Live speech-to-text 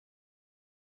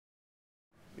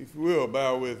If you will,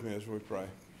 bow with me as we pray.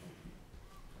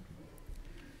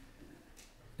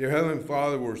 Dear Heavenly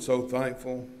Father, we're so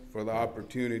thankful for the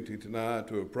opportunity tonight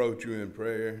to approach you in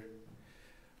prayer.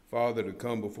 Father, to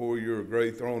come before your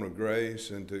great throne of grace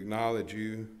and to acknowledge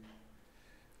you.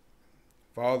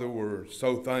 Father, we're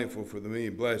so thankful for the many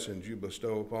blessings you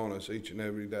bestow upon us each and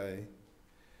every day.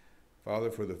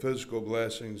 Father, for the physical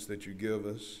blessings that you give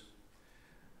us.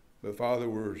 But Father,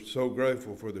 we're so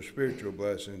grateful for the spiritual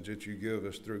blessings that you give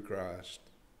us through Christ.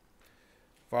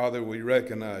 Father, we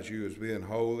recognize you as being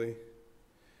holy.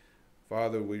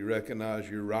 Father, we recognize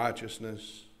your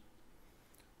righteousness.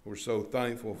 We're so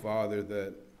thankful, Father,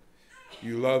 that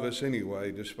you love us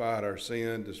anyway, despite our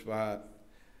sin, despite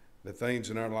the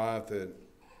things in our life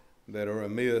that are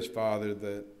amiss, Father,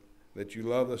 that you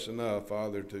love us enough,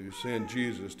 Father, to send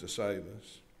Jesus to save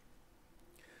us.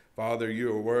 Father, you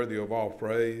are worthy of all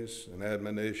praise and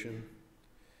admonition.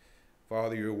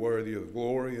 Father, you're worthy of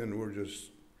glory, and we're just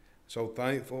so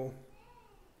thankful,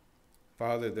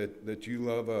 Father, that you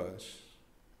love us.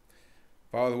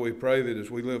 Father, we pray that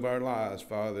as we live our lives,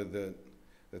 Father, that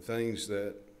the things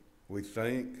that we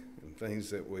think and things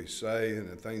that we say and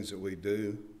the things that we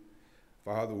do,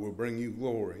 Father, will bring you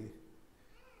glory.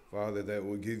 Father, that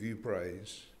will give you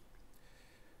praise.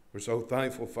 We're so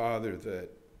thankful, Father,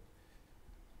 that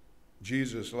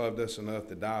Jesus loved us enough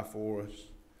to die for us.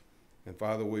 And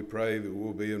Father, we pray that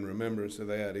we'll be in remembrance of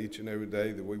that each and every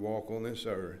day that we walk on this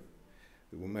earth,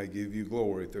 that we may give you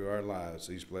glory through our lives.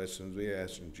 These blessings we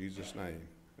ask in Jesus' name.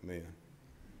 Amen.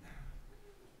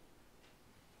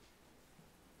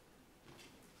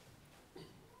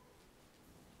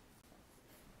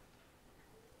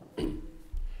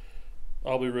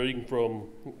 I'll be reading from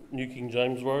New King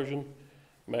James Version,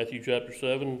 Matthew chapter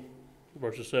 7,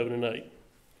 verses 7 and 8.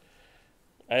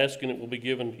 Ask and it will be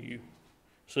given to you.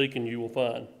 Seek and you will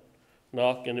find.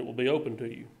 Knock and it will be opened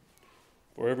to you.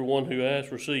 For everyone who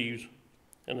asks receives,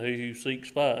 and he who seeks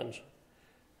finds,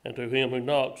 and to him who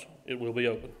knocks it will be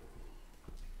opened.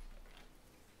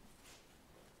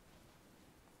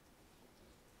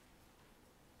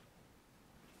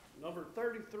 Number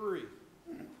 33.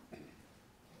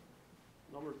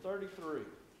 Number 33.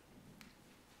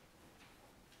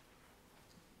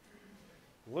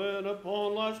 When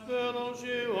upon life's billows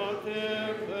you are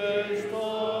tempest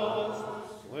tossed,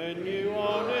 when you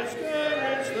are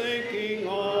discouraged thinking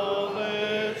all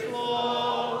is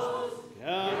lost,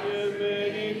 count your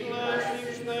many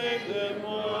blessings, name them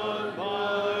one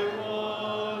by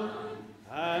one,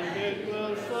 and it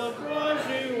will surprise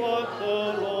you what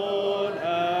the Lord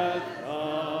hath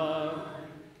done.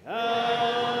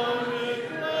 Count your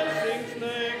blessings,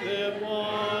 name them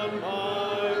one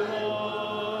by one.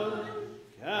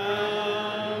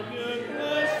 Count your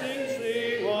blessings,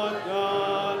 see what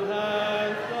God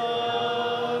hath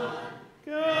done.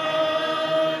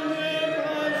 Count your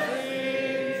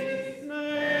blessings,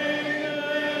 name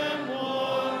them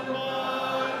one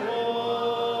by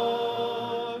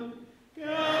one.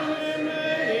 Count your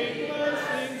many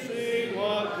blessings, see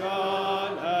what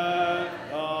God hath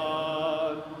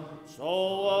done. So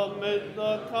amid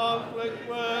the conflict,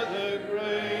 whether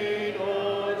great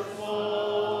or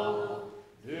small,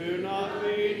 do not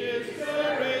be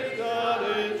discouraged, God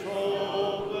is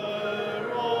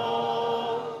over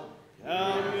all.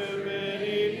 Count your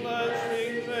many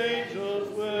blessings, angels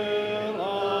will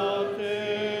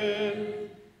attend.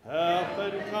 Help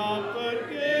and comfort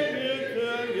give you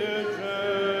till your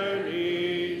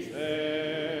journey's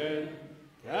end.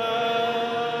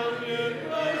 Count your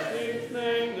blessings,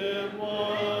 name them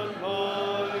one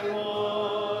by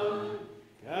one.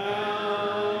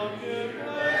 Count your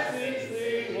blessings,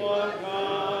 see what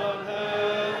God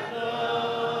hath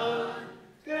done.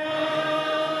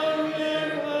 Count your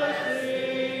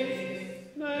blessings,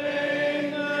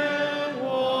 name them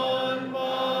one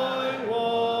by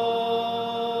one.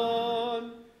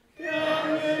 Count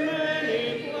your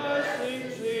many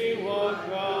blessings, see what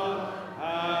God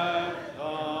hath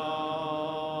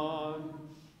done.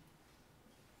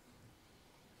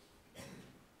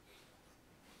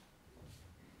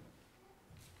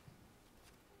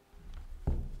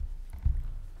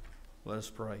 Let us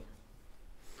pray.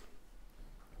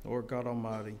 Lord God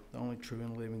Almighty, the only true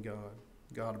and living God,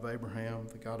 God of Abraham,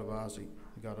 the God of Isaac,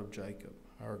 the God of Jacob,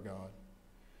 our God.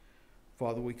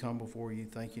 Father, we come before you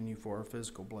thanking you for our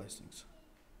physical blessings.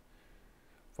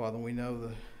 Father, we know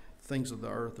the things of the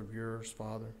earth are yours,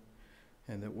 Father,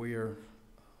 and that we are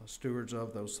stewards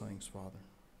of those things, Father.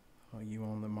 You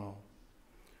own them all.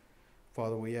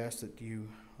 Father, we ask that you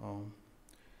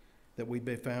that we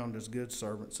be found as good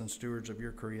servants and stewards of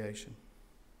your creation.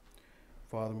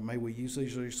 Father, may we use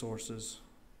these resources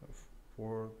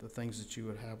for the things that you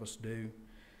would have us do,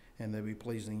 and they be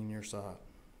pleasing in your sight.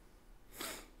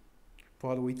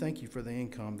 Father, we thank you for the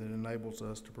income that enables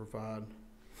us to provide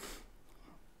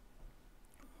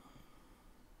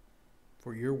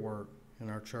for your work in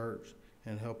our church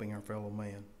and helping our fellow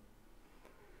man.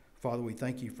 Father, we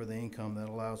thank you for the income that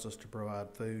allows us to provide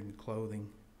food and clothing,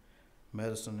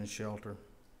 medicine and shelter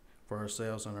for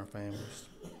ourselves and our families.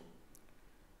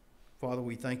 Father,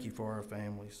 we thank you for our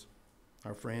families,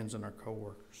 our friends, and our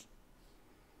co-workers.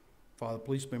 Father,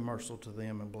 please be merciful to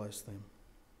them and bless them.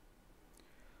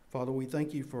 Father, we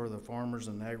thank you for the farmers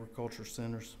and agriculture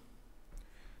centers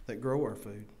that grow our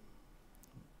food,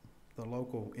 the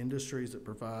local industries that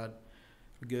provide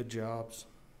good jobs.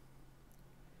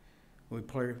 We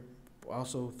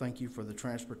also thank you for the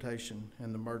transportation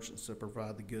and the merchants that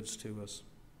provide the goods to us.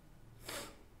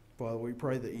 Father, we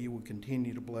pray that you will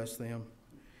continue to bless them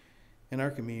in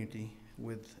our community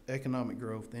with economic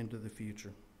growth into the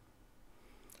future.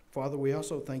 Father, we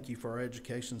also thank you for our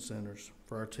education centers,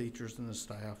 for our teachers and the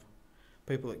staff,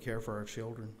 people that care for our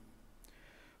children.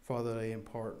 Father, they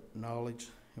impart knowledge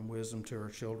and wisdom to our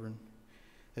children,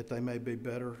 that they may be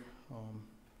better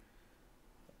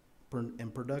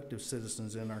and productive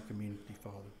citizens in our community,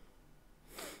 Father.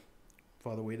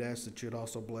 Father, we'd ask that you'd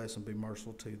also bless and be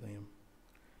merciful to them.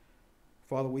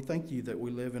 Father, we thank you that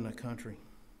we live in a country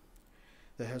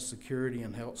that has security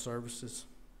and health services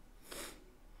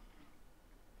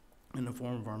in the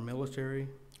form of our military,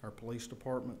 our police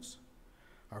departments,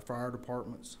 our fire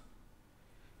departments,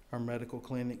 our medical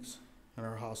clinics, and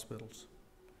our hospitals.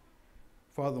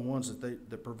 Father, the ones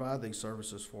that provide these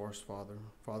services for us,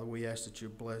 Father, we ask that you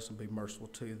bless and be merciful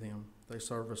to them. They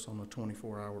serve us on a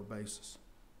 24-hour basis.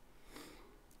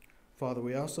 Father,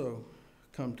 we also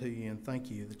come to you and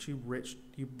thank you that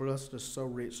you blessed us so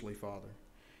richly, Father,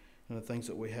 in the things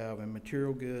that we have, in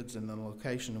material goods and the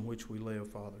location in which we live,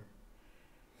 Father.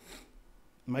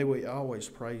 May we always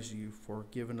praise you for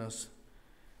giving us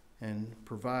and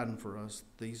providing for us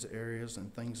these areas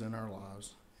and things in our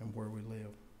lives and where we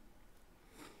live.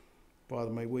 Father,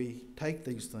 may we take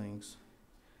these things,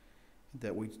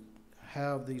 that we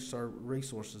have these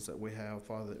resources that we have,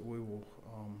 Father, that will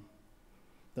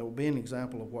be an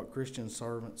example of what Christian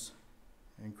servants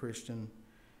and Christian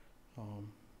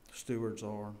stewards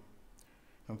are.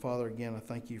 And Father, again, I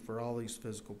thank you for all these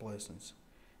physical blessings.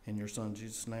 In your Son,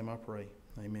 Jesus' name I pray.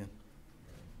 Amen.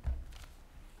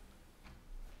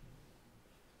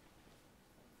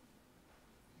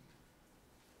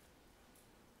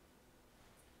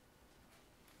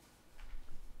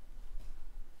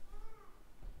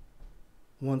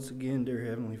 Once again, dear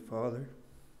Heavenly Father,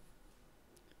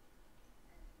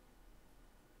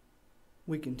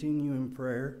 we continue in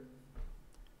prayer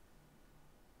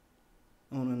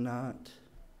on a night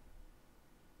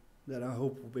that I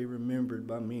hope will be remembered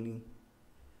by many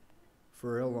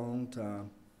for a long time.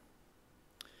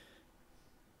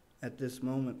 At this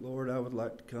moment, Lord, I would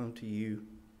like to come to you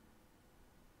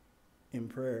in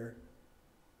prayer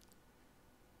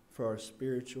for our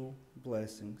spiritual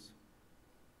blessings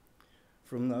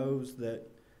from those that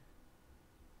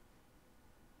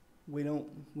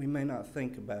we may not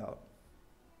think about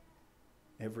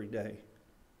every day,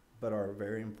 but are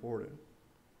very important.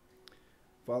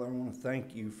 Father, I want to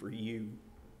thank you for you,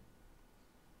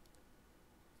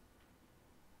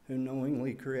 who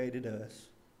knowingly created us,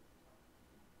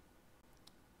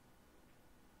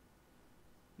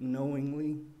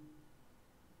 knowingly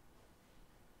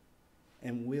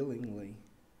and willingly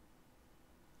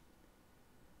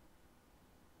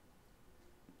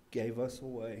gave us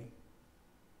away,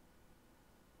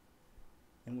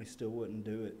 and we still wouldn't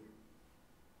do it.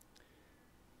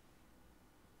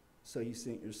 So you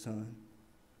sent your Son.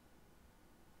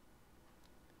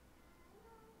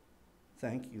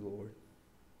 Thank you, Lord.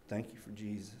 Thank you for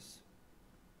Jesus.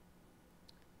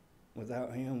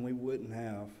 Without him, we wouldn't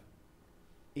have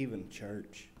even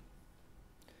church.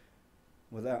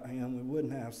 Without him, we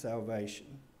wouldn't have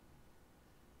salvation.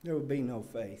 There would be no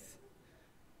faith.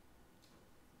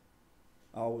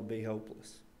 All would be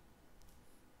hopeless.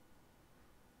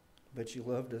 But you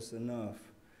loved us enough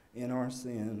in our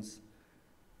sins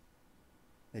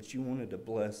that you wanted to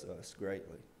bless us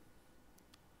greatly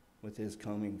with his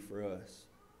coming for us.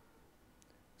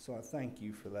 So I thank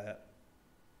you for that.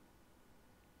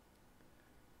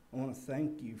 I want to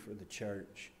thank you for the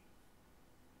church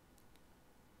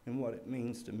and what it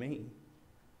means to me.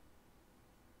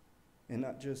 And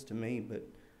not just to me, but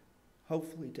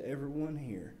hopefully to everyone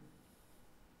here.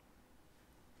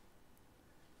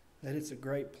 That it's a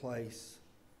great place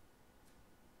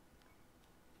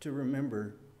to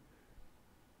remember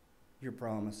your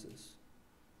promises.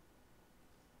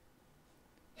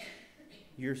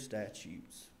 your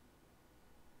statutes,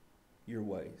 your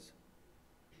ways.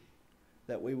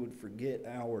 That we would forget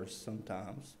ours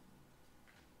sometimes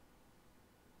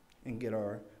and get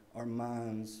our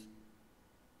minds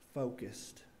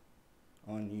focused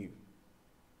on you.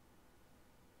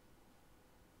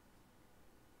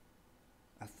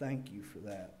 I thank you for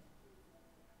that.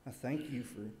 I thank you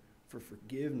for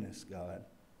forgiveness, God.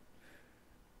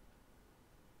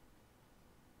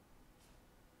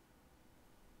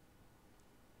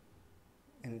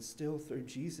 And it's still through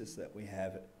Jesus that we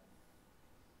have it.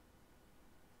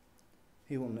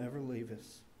 He will never leave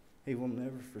us. He will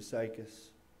never forsake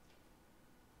us.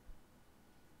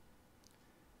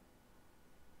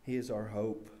 He is our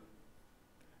hope,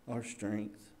 our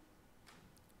strength,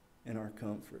 and our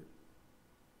comfort.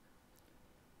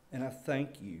 And I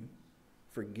thank you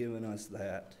for giving us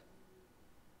that,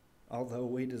 although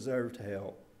we deserved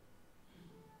hell.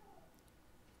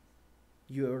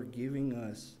 You are giving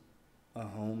us a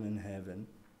home in heaven,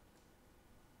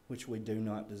 which we do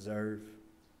not deserve.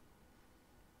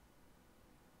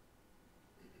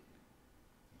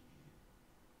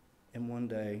 And one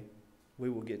day, we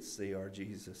will get to see our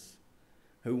Jesus,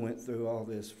 who went through all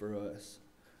this for us,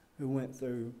 who went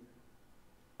through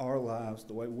our lives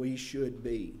the way we should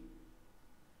be.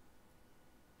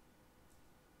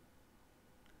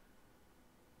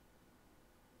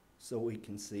 So we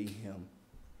can see him.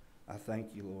 I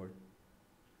thank you, Lord.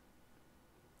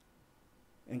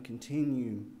 And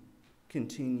continue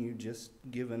just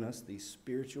giving us these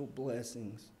spiritual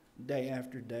blessings day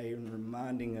after day and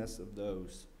reminding us of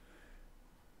those,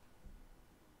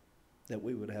 that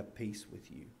we would have peace with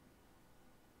you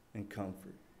and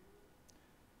comfort.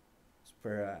 This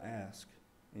prayer I ask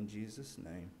in Jesus'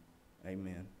 name.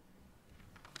 Amen.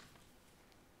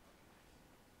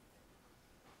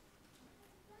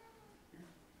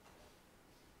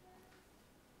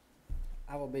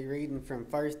 I will be reading from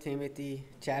 1 Timothy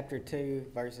chapter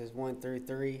 2, verses 1 through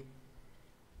 3.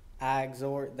 I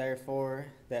exhort,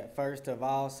 therefore, that first of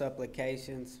all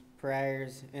supplications,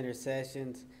 prayers,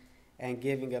 intercessions, and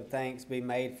giving of thanks be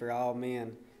made for all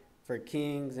men, for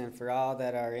kings and for all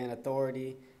that are in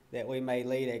authority, that we may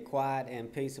lead a quiet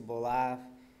and peaceable life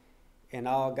in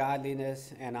all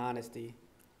godliness and honesty.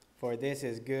 For this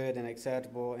is good and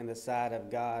acceptable in the sight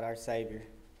of God our Savior.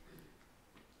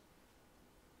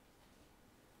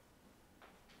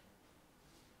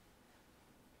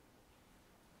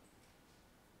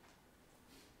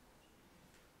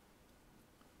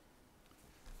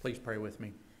 Please pray with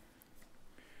me.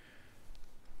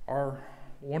 Our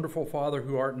wonderful Father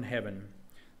who art in heaven,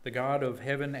 the God of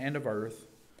heaven and of earth,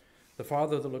 the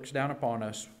Father that looks down upon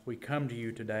us, we come to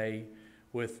you today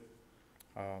with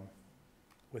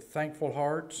thankful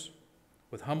hearts,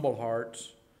 with humble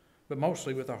hearts, but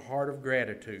mostly with a heart of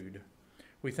gratitude.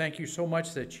 We thank you so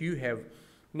much that you have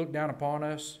looked down upon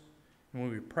us, and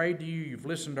when we prayed to you, you've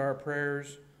listened to our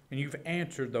prayers, and you've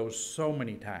answered those so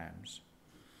many times.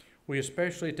 We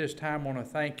especially at this time want to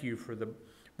thank you for the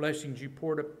blessings you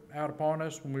poured out upon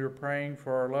us when we were praying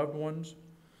for our loved ones.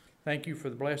 Thank you for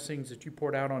the blessings that you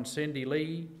poured out on Cindy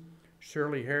Lee,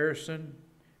 Shirley Harrison,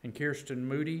 and Kirsten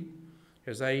Moody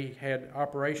as they had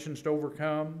operations to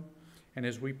overcome. And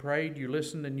as we prayed, you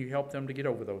listened and you helped them to get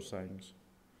over those things.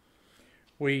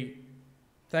 We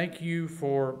thank you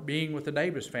for being with the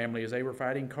Davis family as they were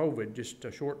fighting COVID just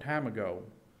a short time ago.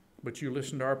 But you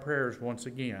listened to our prayers once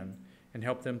again and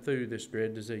help them through this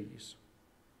dread disease.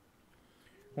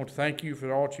 I want to thank you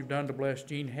for all that you've done to bless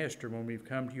Gene Hester when we've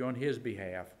come to you on his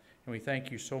behalf. And we thank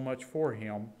you so much for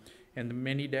him and the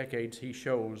many decades he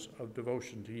shows of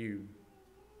devotion to you.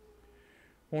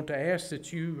 I want to ask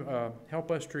that you help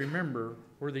us to remember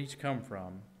where these come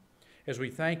from. As we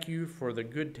thank you for the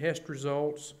good test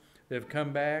results that have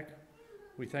come back,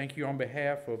 we thank you on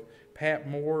behalf of Pat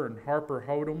Moore and Harper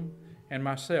Hodem and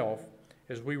myself,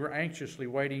 as we were anxiously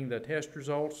waiting the test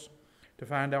results to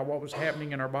find out what was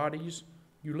happening in our bodies.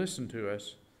 You listened to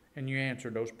us and you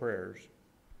answered those prayers.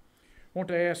 I want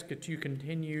to ask that you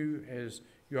continue as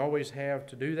you always have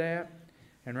to do that.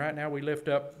 And right now we lift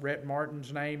up Rhett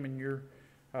Martin's name and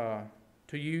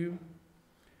to you.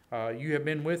 You have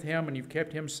been with him and you've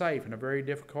kept him safe in a very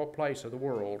difficult place of the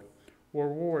world where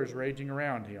war is raging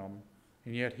around him,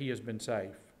 and yet he has been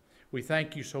safe. We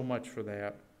thank you so much for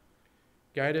that.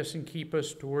 Guide us and keep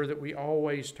us to where that we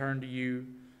always turn to you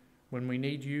when we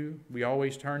need you. We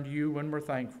always turn to you when we're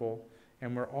thankful,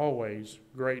 and we're always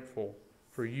grateful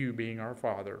for you being our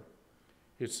Father.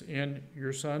 It's in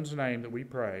your Son's name that we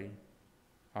pray.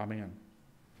 Amen.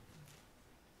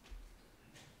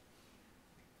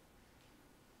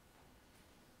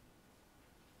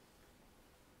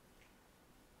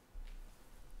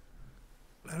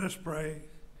 Let us pray.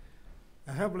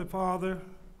 Heavenly Father,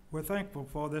 we're thankful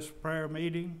for this prayer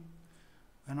meeting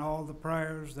and all the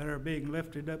prayers that are being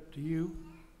lifted up to you.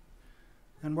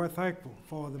 And we're thankful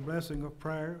for the blessing of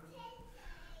prayer,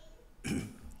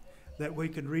 that we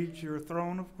could reach your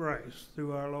throne of grace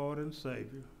through our Lord and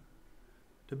Savior,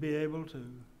 to be able to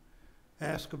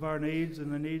ask of our needs and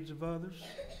the needs of others.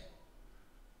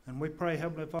 And we pray,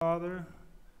 Heavenly Father,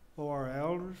 for our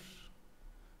elders,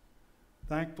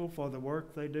 thankful for the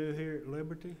work they do here at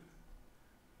Liberty,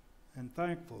 and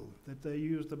thankful that they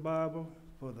use the Bible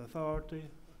for the authority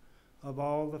of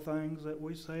all the things that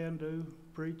we say and do,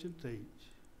 preach and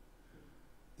teach,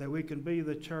 that we can be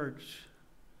the church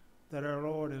that our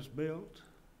Lord has built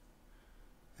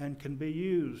and can be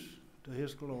used to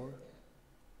his glory.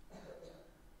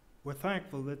 We're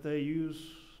thankful that they use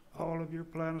all of your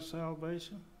plan of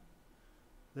salvation,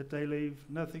 that they leave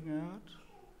nothing out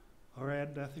or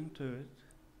add nothing to it.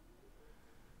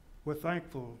 We're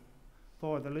thankful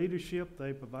for the leadership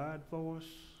they provide for us.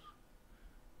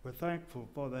 We're thankful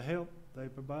for the help they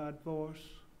provide for us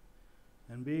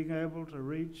and being able to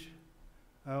reach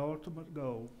our ultimate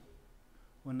goal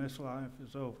when this life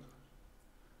is over.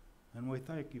 And we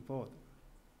thank you for them.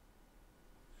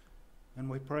 And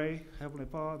we pray, Heavenly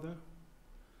Father,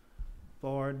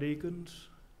 for our deacons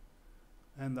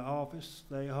and the office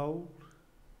they hold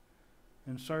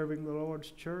in serving the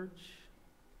Lord's church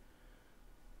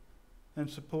and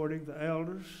supporting the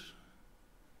elders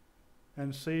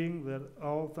and seeing that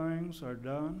all things are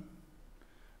done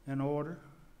in order,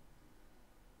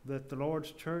 that the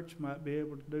Lord's church might be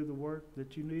able to do the work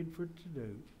that you need for it to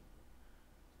do,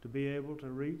 to be able to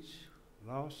reach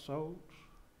lost souls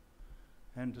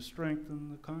and to strengthen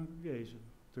the congregation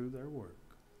through their work.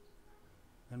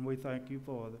 And we thank you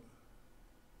for them.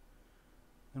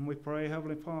 And we pray,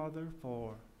 Heavenly Father,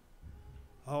 for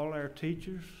all our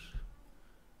teachers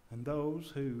and those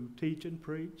who teach and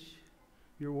preach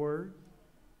your word.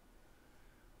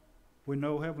 We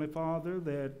know, Heavenly Father,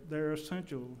 that they're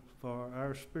essential for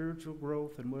our spiritual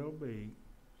growth and well-being.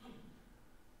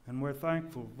 And we're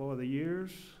thankful for the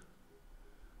years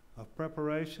of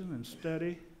preparation and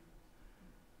study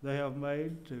they have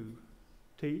made to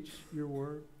teach your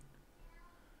word.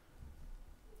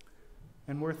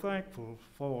 And we're thankful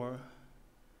for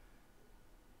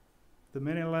the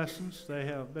many lessons they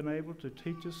have been able to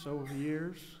teach us over the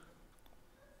years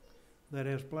that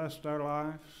has blessed our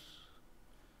lives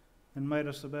and made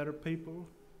us a better people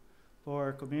for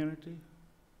our community.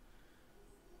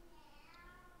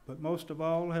 But most of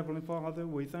all, Heavenly Father,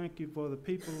 we thank you for the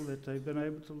people that they've been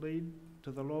able to lead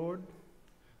to the Lord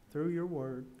through your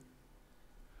word,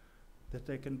 that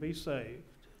they can be saved.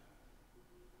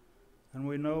 And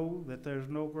we know that there's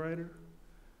no greater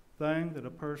thing that a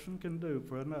person can do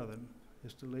for another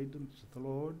is to lead them to the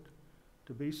Lord,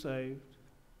 to be saved.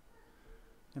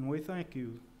 And we thank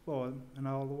you for them and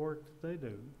all the work that they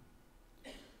do.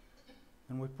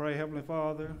 And we pray, Heavenly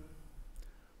Father,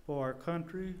 for our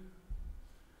country,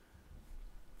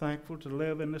 thankful to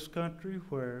live in this country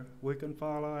where we can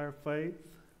follow our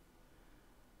faith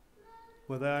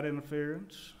without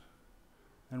interference.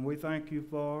 And we thank you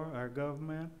for our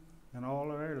government and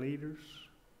all our leaders.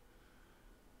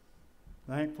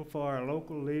 Thankful for our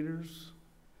local leaders.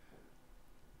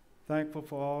 Thankful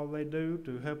for all they do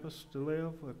to help us to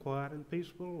live a quiet and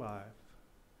peaceful life.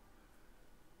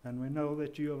 And we know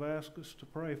that you have asked us to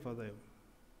pray for them.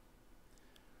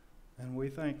 And we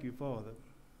thank you for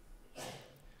them.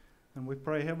 And we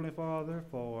pray, Heavenly Father,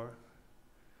 for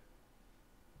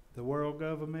the world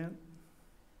government.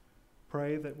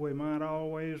 Pray that we might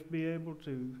always be able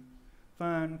to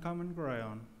find common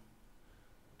ground,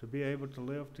 to be able to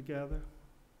live together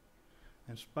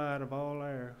in spite of all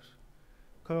our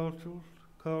culture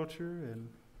and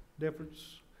different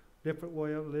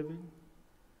way of living.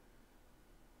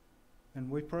 And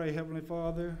we pray, Heavenly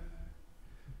Father,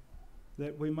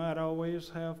 that we might always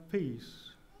have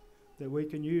peace, that we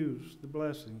can use the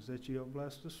blessings that you have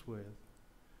blessed us with.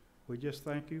 We just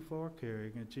thank you for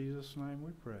caring. In Jesus' name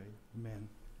we pray. Amen.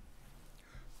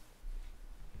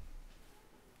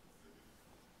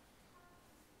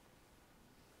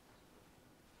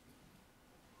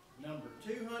 Number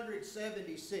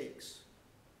 276.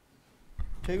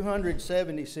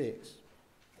 276.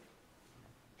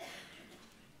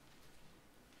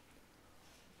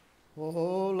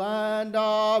 O land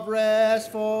of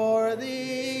rest for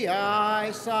thee,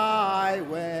 I sigh,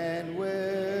 when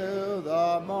will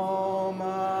the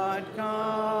moment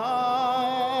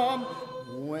come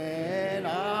when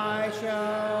I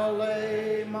shall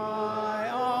lay my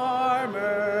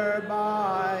armor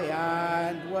by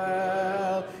and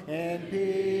dwell in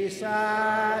peace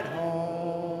at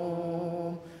home?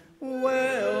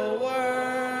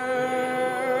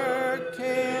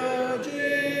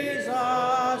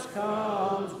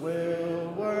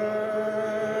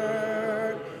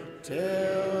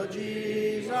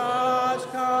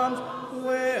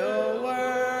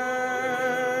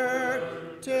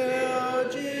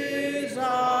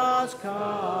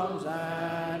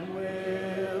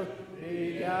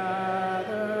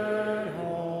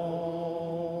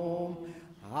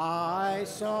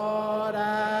 sought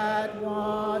at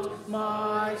once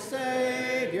my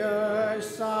Savior's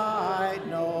side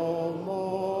no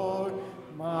more.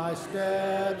 My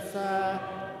steps at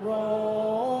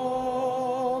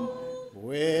Rome,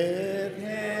 with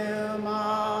him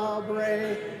I'll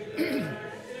break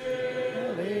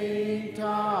the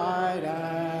tide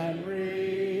and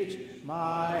reach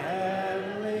my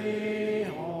heavenly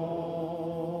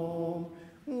home.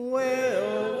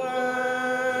 We'll work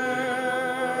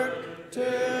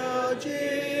till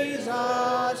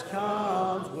Jesus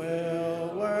comes.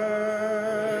 We'll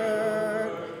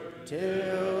work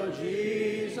till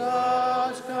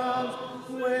Jesus comes.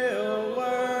 We'll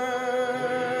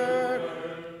work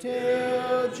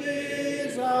till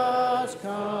Jesus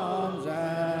comes,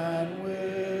 and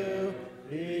we'll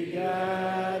be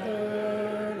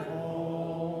gathered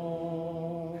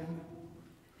home.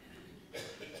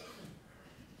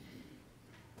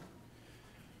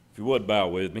 If you would bow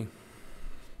with me.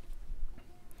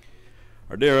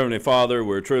 Our dear Heavenly Father,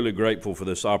 we're truly grateful for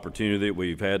this opportunity that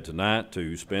we've had tonight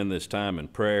to spend this time in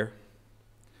prayer.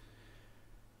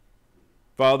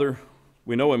 Father,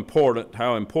 we know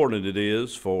how important it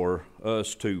is for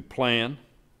us to plan.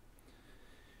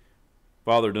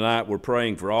 Father, tonight we're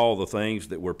praying for all the things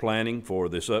that we're planning for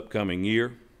this upcoming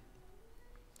year.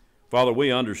 Father, we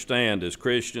understand as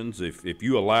Christians, if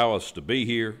you allow us to be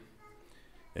here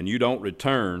and you don't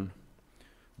return,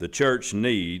 the church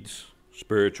needs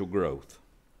spiritual growth.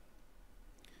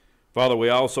 Father, we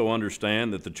also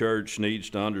understand that the church needs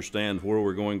to understand where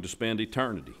we're going to spend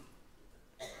eternity.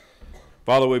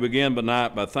 Father, we begin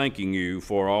tonight by thanking you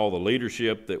for all the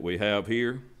leadership that we have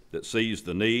here that sees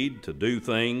the need to do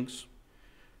things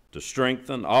to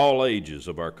strengthen all ages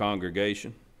of our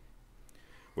congregation.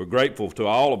 We're grateful to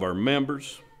all of our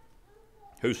members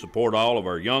who support all of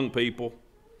our young people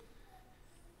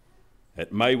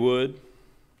at Maywood,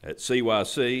 at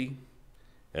CYC,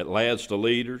 at Lads to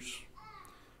Leaders.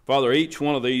 Father, each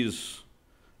one of these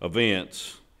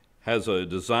events has a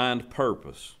designed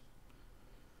purpose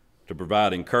to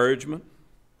provide encouragement,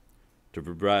 to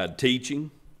provide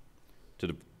teaching,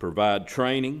 to provide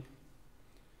training.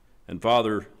 And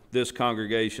Father, this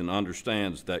congregation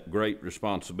understands that great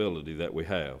responsibility that we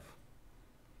have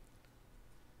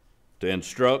to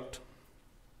instruct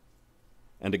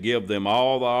and to give them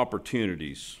all the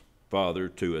opportunities, Father,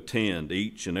 to attend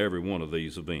each and every one of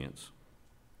these events.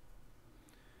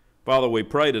 Father, we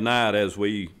pray tonight as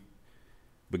we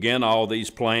begin all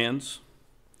these plans,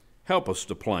 help us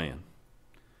to plan.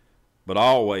 But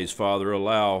always, Father,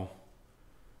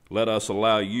 let us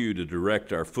allow you to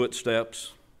direct our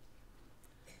footsteps.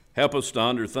 Help us to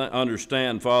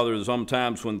understand, Father, that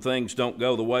sometimes when things don't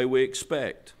go the way we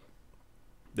expect,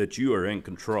 that you are in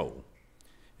control.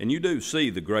 And you do see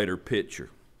the greater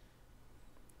picture.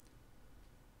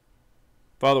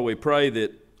 Father, we pray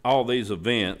that all these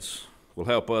events will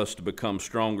help us to become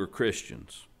stronger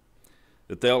Christians,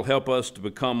 that they'll help us to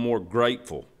become more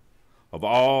grateful of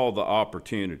all the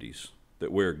opportunities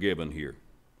that we're given here.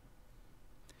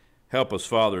 Help us,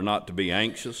 Father, not to be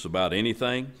anxious about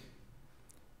anything,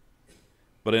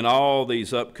 but in all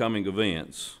these upcoming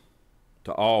events,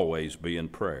 to always be in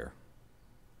prayer.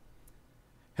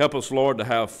 Help us, Lord, to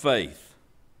have faith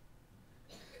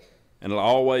and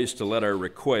always to let our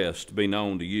request be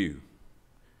known to you,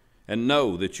 and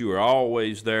know that you are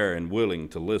always there and willing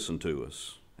to listen to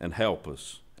us and help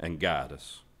us and guide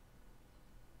us.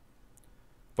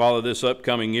 Father, this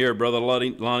upcoming year, Brother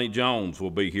Lonnie Jones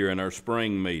will be here in our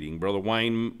spring meeting. Brother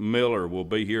Wayne Miller will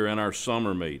be here in our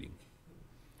summer meeting.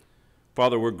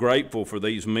 Father, we're grateful for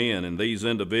these men and these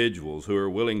individuals who are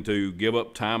willing to give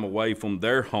up time away from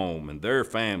their home and their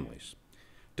families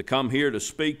to come here to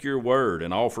speak your word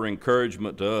and offer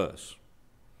encouragement to us.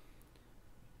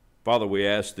 Father, we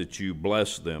ask that you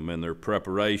bless them in their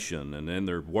preparation and in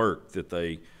their work that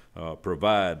they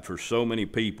provide for so many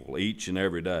people each and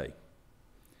every day.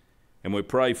 And we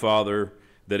pray, Father,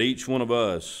 that each one of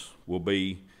us will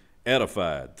be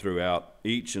edified throughout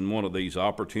each and one of these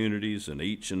opportunities and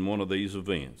each and one of these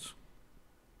events.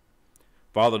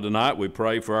 Father, tonight we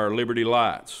pray for our Liberty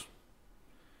Lights.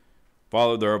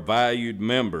 Father, they're valued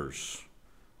members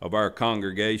of our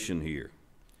congregation here.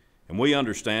 And we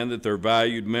understand that they're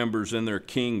valued members in their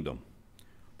kingdom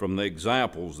from the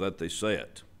examples that they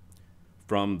set,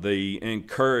 from the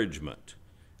encouragement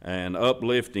and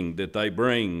uplifting that they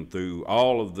bring through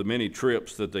all of the many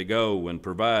trips that they go and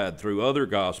provide through other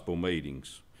gospel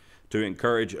meetings to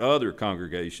encourage other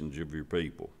congregations of your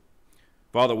people.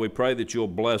 Father, we pray that you'll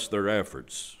bless their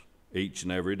efforts each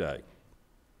and every day.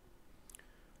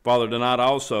 Father, tonight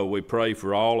also we pray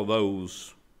for all of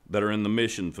those that are in the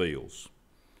mission fields,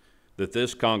 that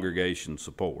this congregation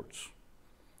supports.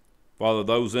 Father,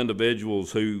 those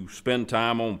individuals who spend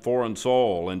time on foreign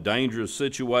soil in dangerous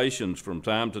situations from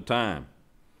time to time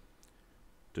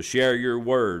to share your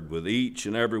word with each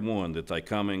and every one that they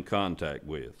come in contact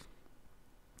with.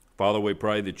 Father, we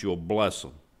pray that you'll bless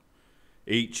them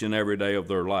each and every day of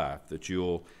their life, that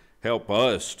you'll help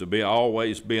us to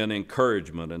always be an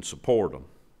encouragement and support them.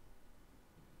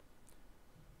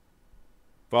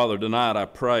 Father, tonight I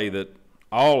pray that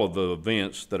all of the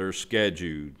events that are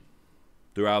scheduled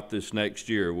throughout this next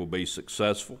year will be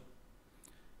successful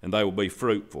and they will be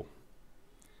fruitful.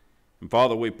 And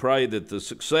Father, we pray that the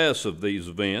success of these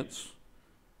events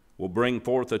will bring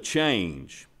forth a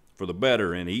change for the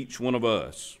better in each one of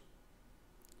us.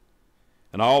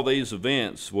 And all these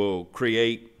events will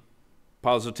create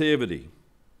positivity,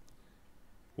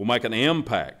 will make an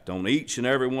impact on each and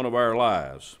every one of our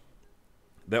lives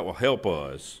that will help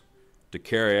us to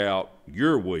carry out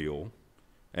your will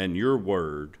and your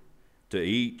word to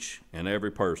each and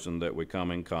every person that we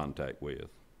come in contact with.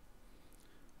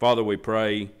 Father, we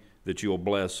pray that you'll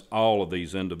bless all of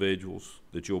these individuals,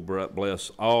 that you'll bless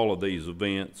all of these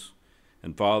events.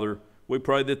 And Father, we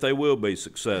pray that they will be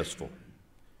successful.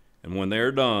 And when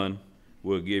they're done,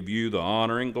 we'll give you the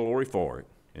honor and glory for it.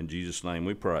 In Jesus' name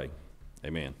we pray.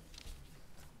 Amen.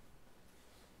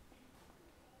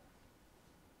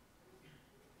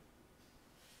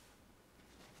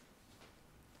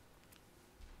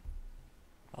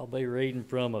 I'll be reading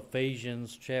from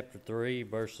Ephesians chapter 3,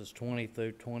 verses 20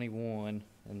 through 21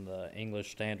 in the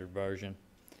English Standard Version.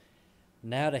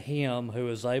 Now to him who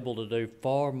is able to do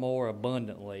far more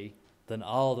abundantly than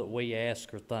all that we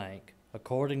ask or think,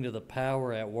 according to the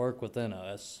power at work within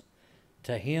us,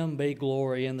 to him be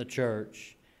glory in the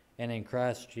church and in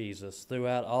Christ Jesus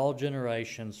throughout all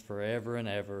generations, forever and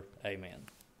ever. Amen.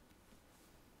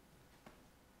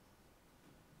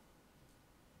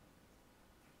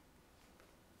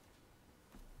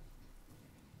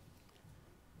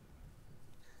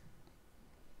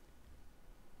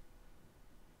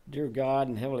 Dear God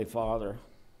and Heavenly Father,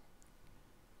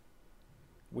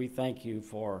 we thank you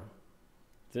for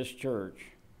this church.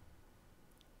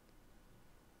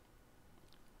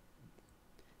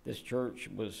 This church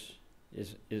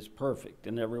is perfect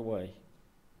in every way,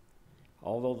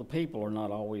 although the people are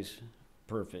not always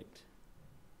perfect,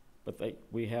 but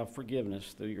we have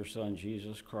forgiveness through your Son,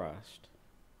 Jesus Christ.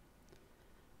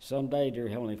 Someday, dear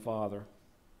Heavenly Father,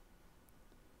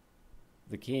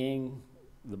 the King,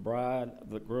 the bride,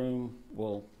 the groom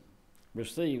will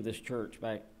receive this church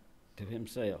back to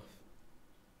himself.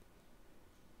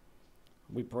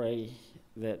 We pray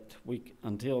that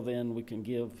until then we can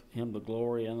give him the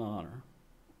glory and honor.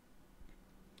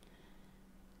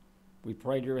 We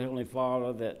pray, dear Heavenly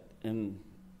Father, that in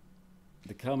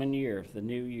the coming year, the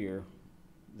new year,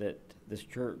 that this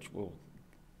church will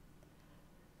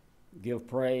give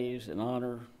praise and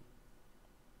honor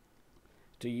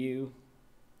to you,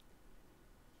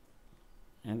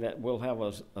 and that we'll have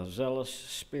a zealous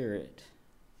spirit,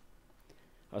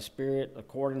 a spirit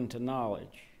according to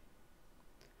knowledge.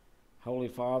 Holy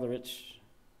Father, it's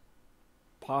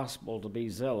possible to be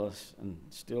zealous and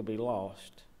still be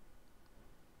lost.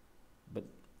 But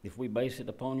if we base it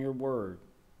upon your word,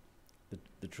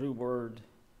 the true word,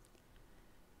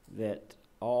 that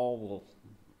all will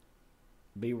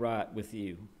be right with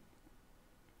you.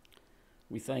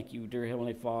 We thank you, dear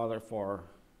Heavenly Father, for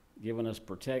giving us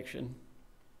protection.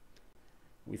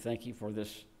 We thank you for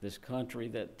this country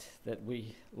that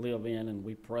we live in, and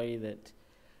we pray that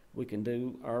we can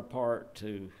do our part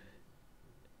to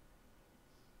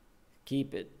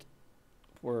keep it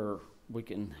where we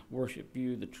can worship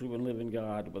you, the true and living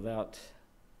God, without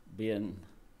being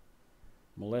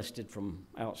molested from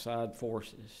outside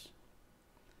forces.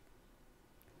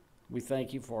 We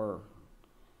thank you for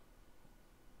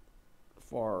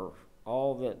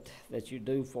all that you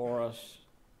do for us.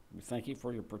 We thank you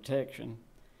for your protection.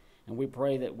 And we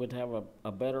pray that we'd have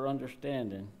a better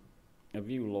understanding of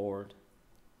you, Lord,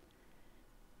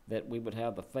 that we would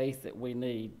have the faith that we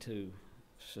need to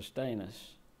sustain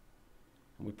us.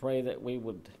 And we pray that we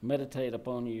would meditate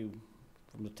upon you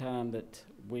from the time that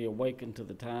we awaken to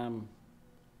the time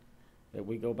that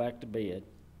we go back to bed.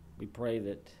 We pray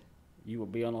that you will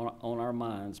be on our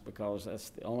minds, because that's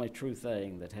the only true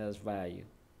thing that has value.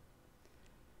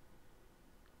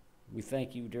 We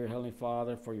thank you, dear Heavenly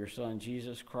Father, for your Son,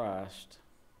 Jesus Christ,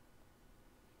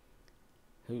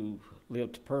 who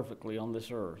lived perfectly on this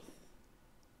earth.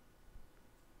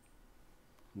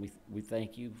 We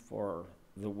thank you for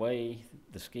the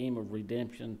scheme of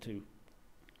redemption to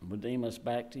redeem us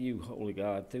back to you, Holy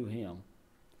God, through him.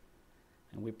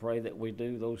 And we pray that we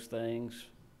do those things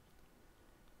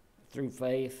through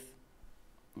faith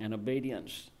and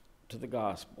obedience to the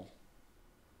gospel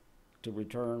to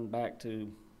return back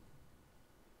to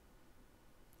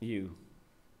you.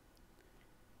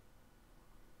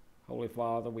 Holy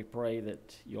Father, we pray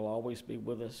that you'll always be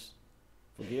with us,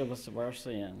 forgive us of our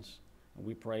sins, and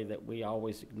we pray that we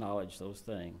always acknowledge those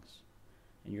things.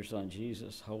 In your Son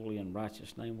Jesus' holy and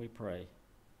righteous name we pray.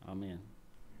 Amen.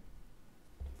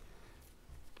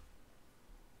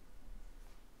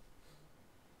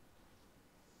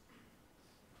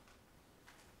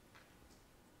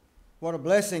 What a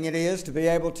blessing it is to be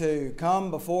able to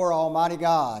come before Almighty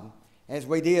God as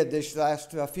we did this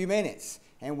last few minutes.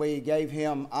 And we gave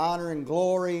Him honor and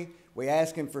glory. We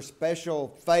asked Him for special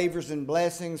favors and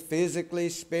blessings physically,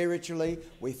 spiritually.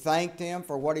 We thanked Him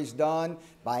for what He's done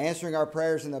by answering our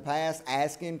prayers in the past,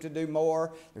 asking Him to do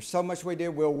more. There's so much we did.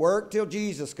 We'll work till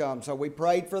Jesus comes, so we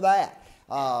prayed for that.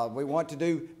 We want to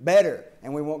do better,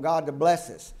 and we want God to bless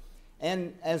us.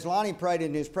 And as Lonnie prayed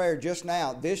in his prayer just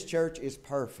now, this church is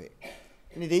perfect.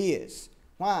 And it is.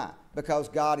 Why? Because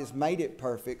God has made it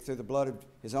perfect through the blood of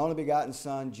His only begotten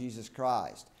Son, Jesus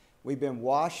Christ. We've been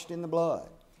washed in the blood.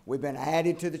 We've been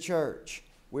added to the church.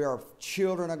 We are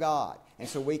children of God. And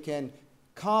so we can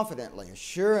confidently,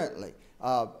 assuredly,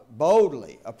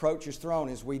 boldly approach His throne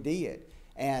as we did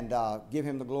and give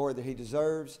Him the glory that He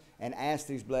deserves and ask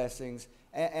these blessings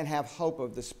and have hope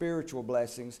of the spiritual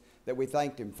blessings that we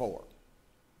thanked Him for.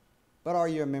 But are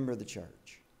you a member of the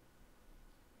church?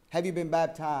 Have you been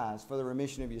baptized for the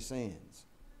remission of your sins?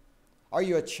 Are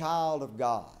you a child of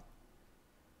God?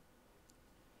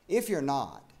 If you're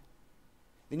not,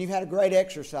 then you've had a great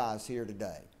exercise here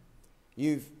today.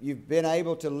 You've been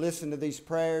able to listen to these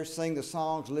prayers, sing the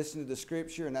songs, listen to the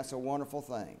Scripture, and that's a wonderful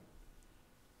thing.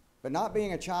 But not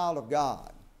being a child of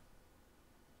God,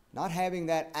 not having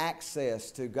that access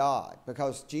to God,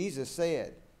 because Jesus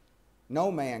said,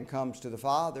 no man comes to the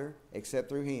Father except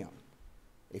through Him.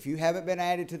 If you haven't been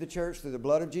added to the church through the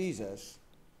blood of Jesus,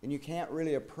 then you can't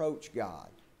really approach God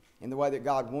in the way that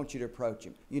God wants you to approach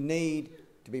Him. You need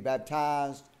to be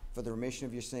baptized for the remission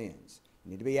of your sins.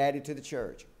 You need to be added to the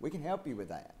church. We can help you with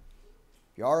that.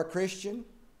 If you are a Christian,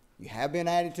 you have been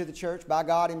added to the church by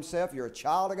God Himself, you're a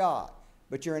child of God,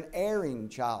 but you're an erring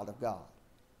child of God.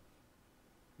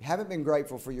 You haven't been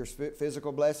grateful for your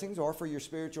physical blessings or for your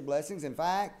spiritual blessings. In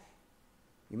fact,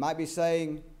 you might be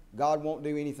saying, God won't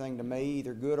do anything to me,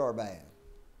 either good or bad.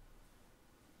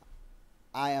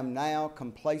 I am now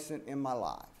complacent in my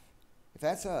life. If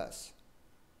that's us,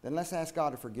 then let's ask God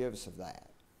to forgive us of that.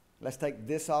 Let's take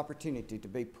this opportunity to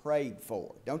be prayed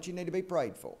for. Don't you need to be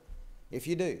prayed for? If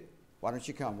you do, why don't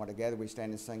you come? While together we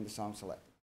stand and sing the song select.